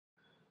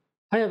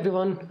Hi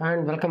everyone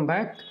and welcome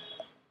back.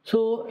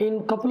 So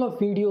in coming couple of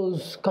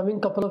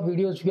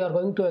videos, we are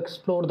going to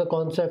explore the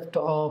concept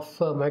of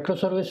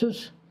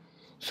microservices.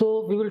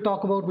 So we will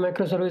talk about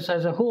microservice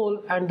as a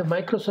whole and the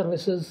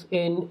microservices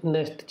in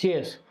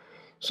nest.js.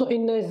 So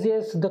in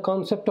nest.js, the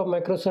concept of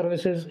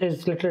microservices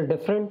is little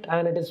different,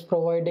 and it is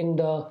providing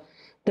the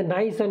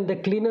nice and the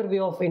cleaner way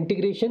of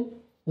integration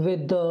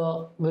with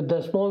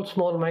the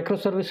small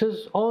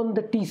microservices on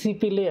the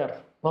TCP layer.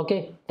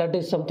 Okay, that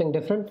is something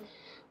different.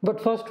 But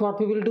first, what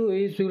we will do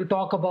is we will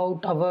talk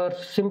about our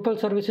simple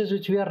services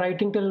which we are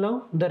writing till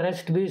now, the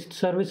REST based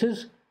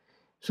services.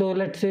 So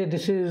let's say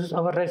this is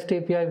our REST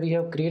API we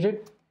have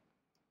created,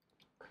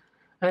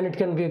 and it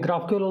can be a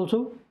GraphQL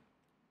also.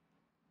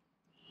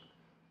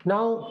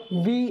 Now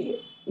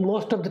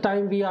most of the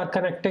time we are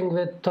connecting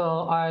with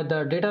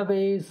either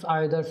database,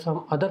 either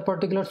some other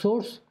particular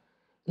source.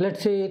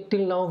 Let's say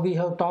till now we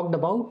have talked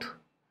about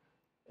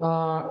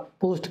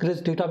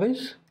postgres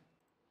database,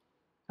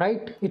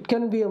 right? It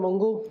can be a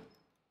mongo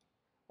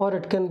or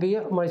it can be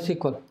a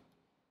mysql.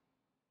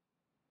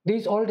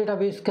 These all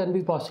database can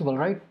be possible,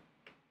 right?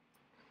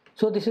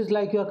 So this is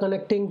like you are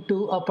connecting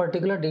to a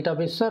particular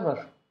database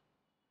server.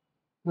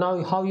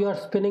 Now how you are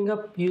spinning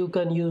up, you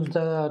can use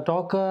the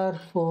Docker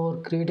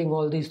for creating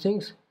all these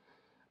things.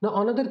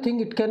 Now another thing,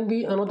 it can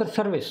be another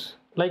service,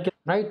 like,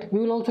 right? We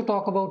will also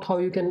talk about how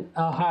you can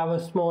have a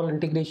small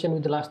integration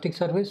with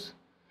Elasticsearch,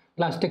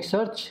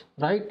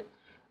 right?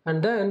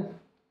 And then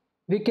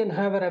we can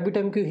have a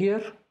RabbitMQ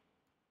here,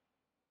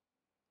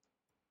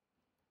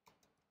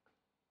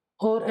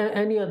 or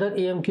any other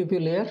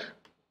AMQP layer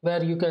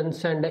where you can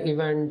send an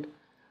event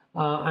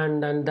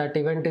and then that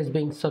event is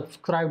being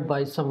subscribed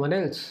by someone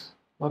else.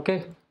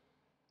 Okay,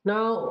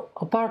 now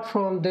apart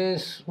from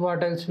this,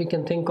 what else we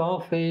can think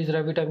of is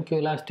RabbitMQ,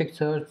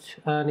 Elasticsearch,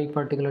 any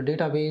particular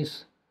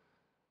database,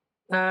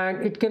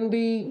 and it can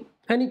be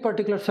any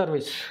particular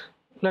service.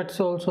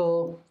 Let's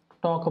also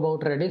talk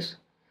about Redis,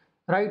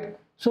 right?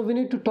 So we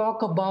need to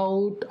talk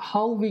about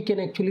how we can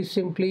actually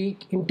simply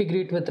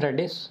integrate with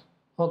Redis.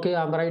 Okay,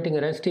 I'm writing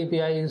a REST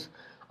APIs.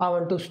 I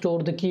want to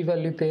store the key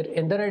value pair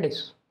in the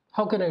Redis.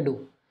 How can I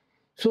do?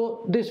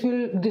 So this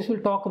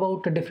will talk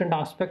about a different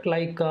aspect,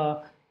 like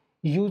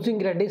using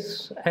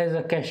Redis as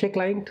a cache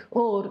client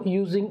or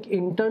using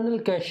internal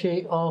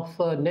cache of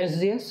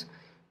nestjs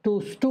to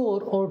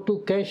store or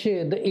to cache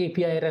the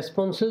API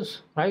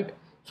responses, right?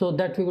 So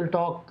that we will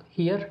talk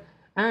here.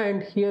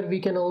 And here we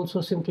can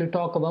also simply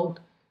talk about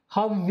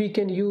how we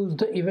can use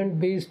the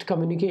event-based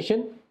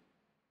communication.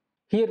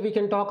 Here we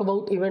can talk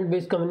about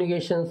event-based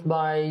communications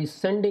by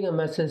sending a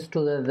message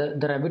to the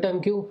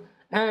RabbitMQ,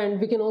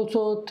 and we can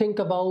also think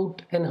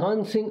about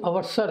enhancing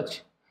our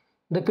search,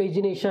 the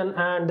pagination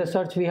and the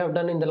search we have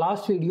done in the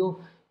last video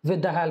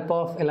with the help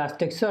of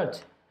Elasticsearch.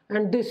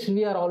 And this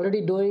we are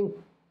already doing.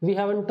 We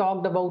haven't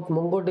talked about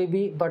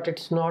MongoDB, but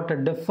it's not a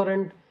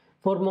different.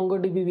 For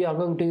MongoDB, we are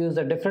going to use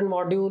a different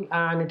module,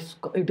 and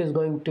it is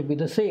going to be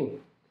the same.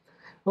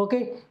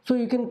 Okay, so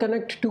you can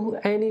connect to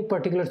any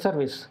particular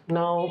service.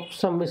 Now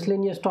some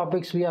miscellaneous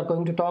topics we are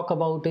going to talk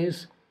about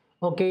is,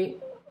 okay,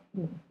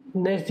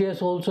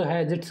 nestjs also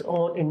has its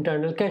own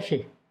internal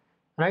cache,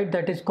 right?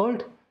 That is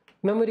called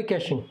memory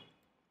caching,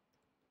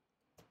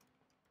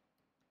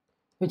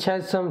 which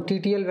has some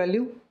TTL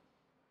value.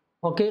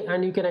 Okay,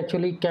 and you can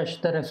actually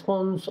cache the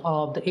response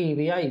of the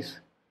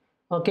APIs.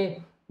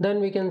 Okay, then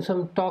we can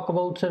talk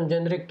about some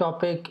generic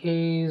topic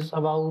is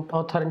about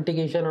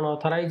authentication and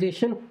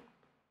authorization,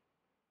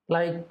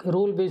 like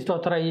role-based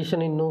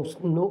authorization in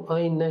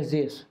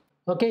nestjs.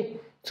 Okay,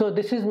 so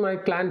this is my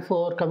plan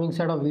for coming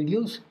set of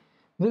videos.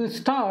 We'll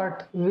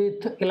start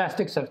with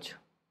Elasticsearch.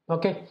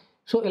 Okay,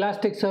 so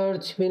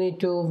Elasticsearch, we need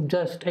to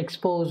just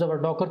expose our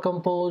Docker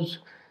Compose,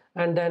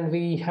 and then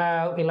we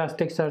have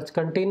Elasticsearch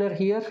container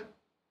here.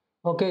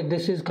 Okay,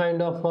 this is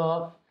kind of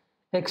a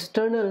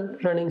external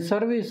running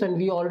service, and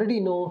we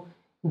already know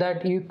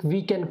that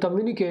we can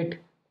communicate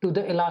to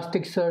the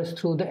Elasticsearch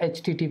through the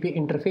HTTP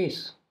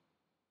interface.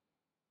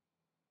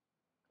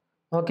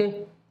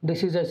 Okay,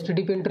 this is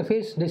HTTP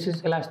interface. This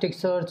is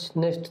Elasticsearch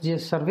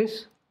nestjs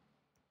service.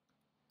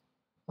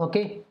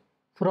 Okay,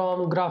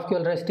 from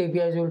GraphQL REST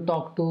APIs, you will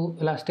talk to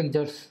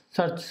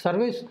Elasticsearch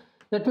service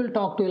that will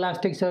talk to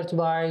Elasticsearch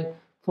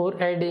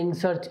for adding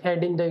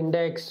the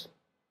index.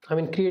 I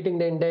mean, creating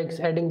the index,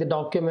 adding the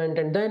document,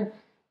 and then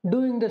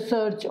doing the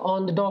search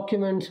on the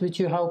documents which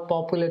you have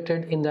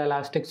populated in the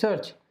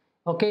Elasticsearch.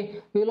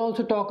 Okay, we will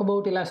also talk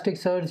about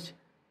Elasticsearch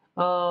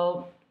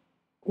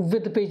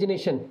with the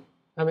pagination.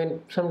 I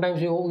mean,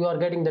 sometimes you are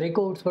getting the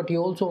records, but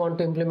you also want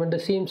to implement the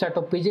same set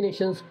of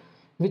paginations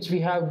which we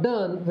have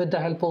done with the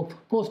help of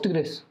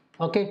Postgres.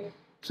 Okay,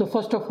 so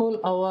first of all,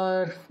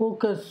 our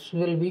focus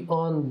will be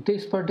on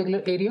this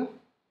particular area.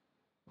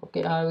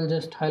 Okay, I will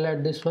just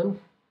highlight this one.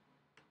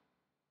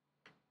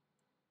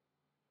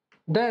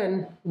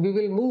 Then we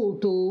will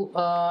move to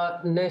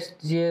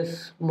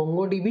nestjs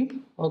mongodb.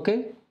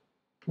 Okay,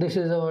 this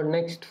is our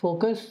next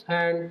focus,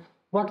 and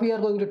what we are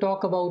going to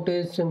talk about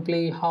is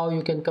simply how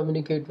you can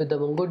communicate with the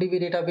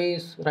MongoDB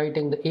database,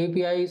 writing the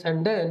APIs,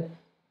 and then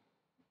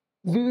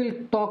We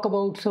will talk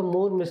about some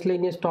more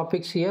miscellaneous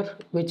topics here,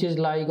 which is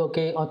like,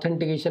 okay,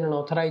 authentication and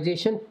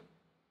authorization.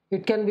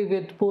 It can be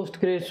with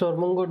Postgres or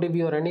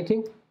MongoDB or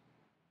anything.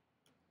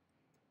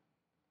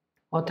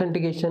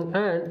 Authentication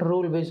and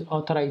role-based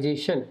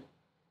authorization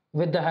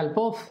with the help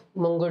of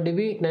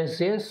MongoDB,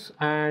 nestjs,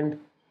 and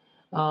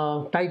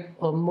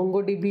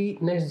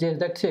MongoDB, nestjs.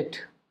 That's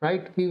it,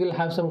 right? We will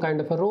have some kind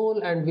of a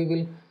role and we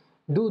will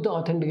do the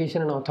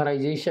authentication and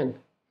authorization.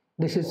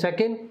 This is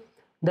second.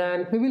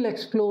 Then we will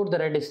explore the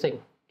Redis thing.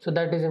 So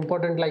that is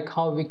important, like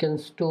how we can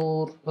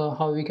store,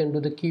 how we can do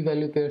the key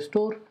value pair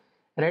store,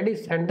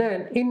 Redis, and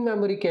then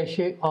in-memory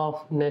cache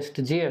of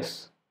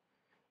nestjs.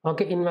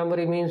 Okay,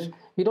 in-memory means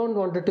you don't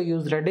want to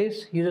use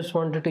Redis, you just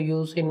wanted to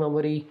use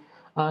in-memory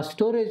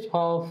storage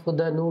of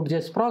the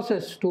Node.js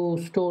process to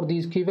store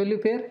these key value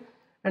pair.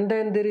 And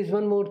then there is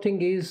one more thing,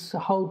 is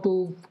how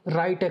to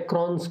write a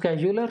cron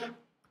scheduler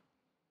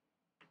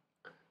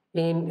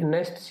in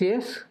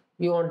nestjs.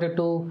 You wanted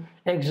to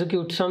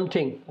execute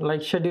something like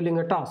scheduling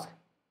a task,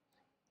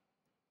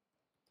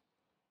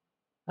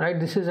 right?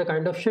 This is a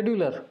kind of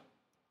scheduler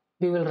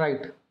we will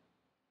write.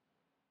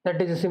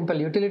 That is a simple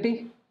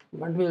utility,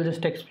 but we will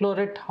just explore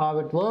it, how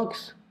it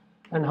works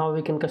and how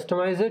we can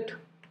customize it.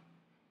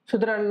 So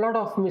there are a lot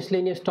of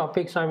miscellaneous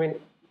topics. I mean,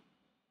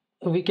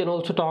 we can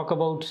also talk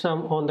about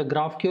some on the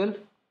GraphQL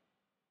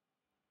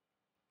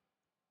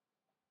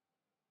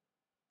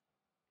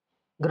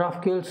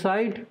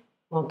side,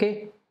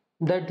 okay,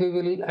 that we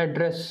will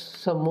address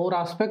some more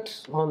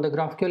aspects on the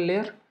GraphQL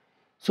layer.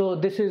 So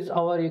this is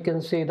our, you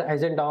can say, the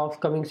agenda of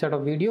coming set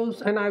of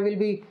videos, and I will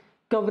be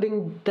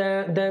covering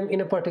them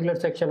in a particular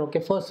section.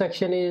 Okay, first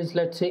section is,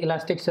 let's say,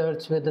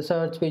 Elasticsearch with the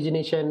search,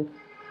 pagination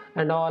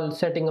and all,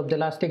 setting up the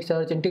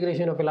Elasticsearch,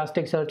 integration of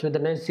Elasticsearch with the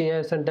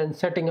nestjs, and then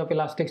setting up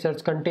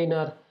Elasticsearch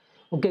container,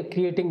 okay,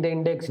 creating the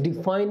index,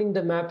 defining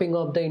the mapping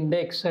of the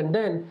index, and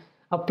then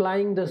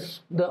applying the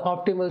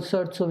optimal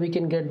search so we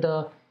can get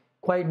the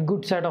quite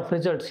good set of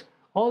results.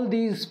 All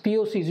these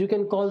POCs, you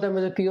can call them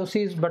as a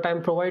POCs, but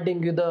I'm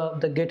providing you the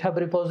GitHub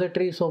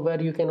repository, so where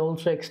you can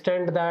also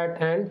extend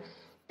that and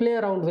play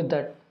around with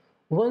that.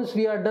 Once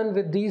we are done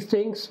with these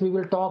things, we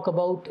will talk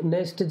about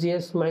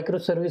nestjs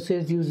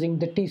microservices using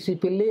the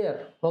TCP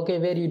layer, okay,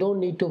 where you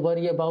don't need to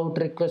worry about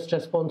request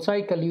response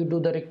cycle. You do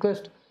the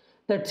request,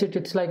 that's it.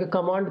 It's like a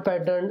command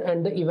pattern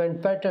and the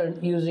event pattern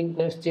using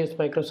nestjs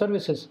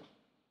microservices.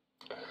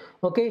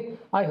 Okay,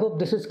 I hope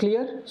this is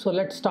clear. So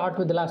let's start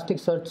with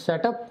Elasticsearch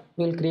setup.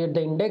 We'll create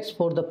the index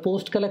for the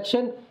post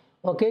collection.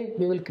 Okay,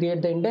 we will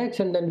create the index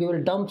and then we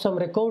will dump some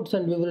records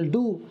and we will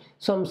do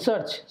some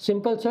search,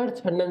 simple search,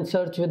 and then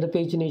search with the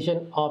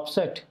pagination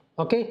offset.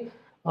 Okay,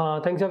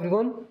 thanks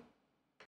everyone.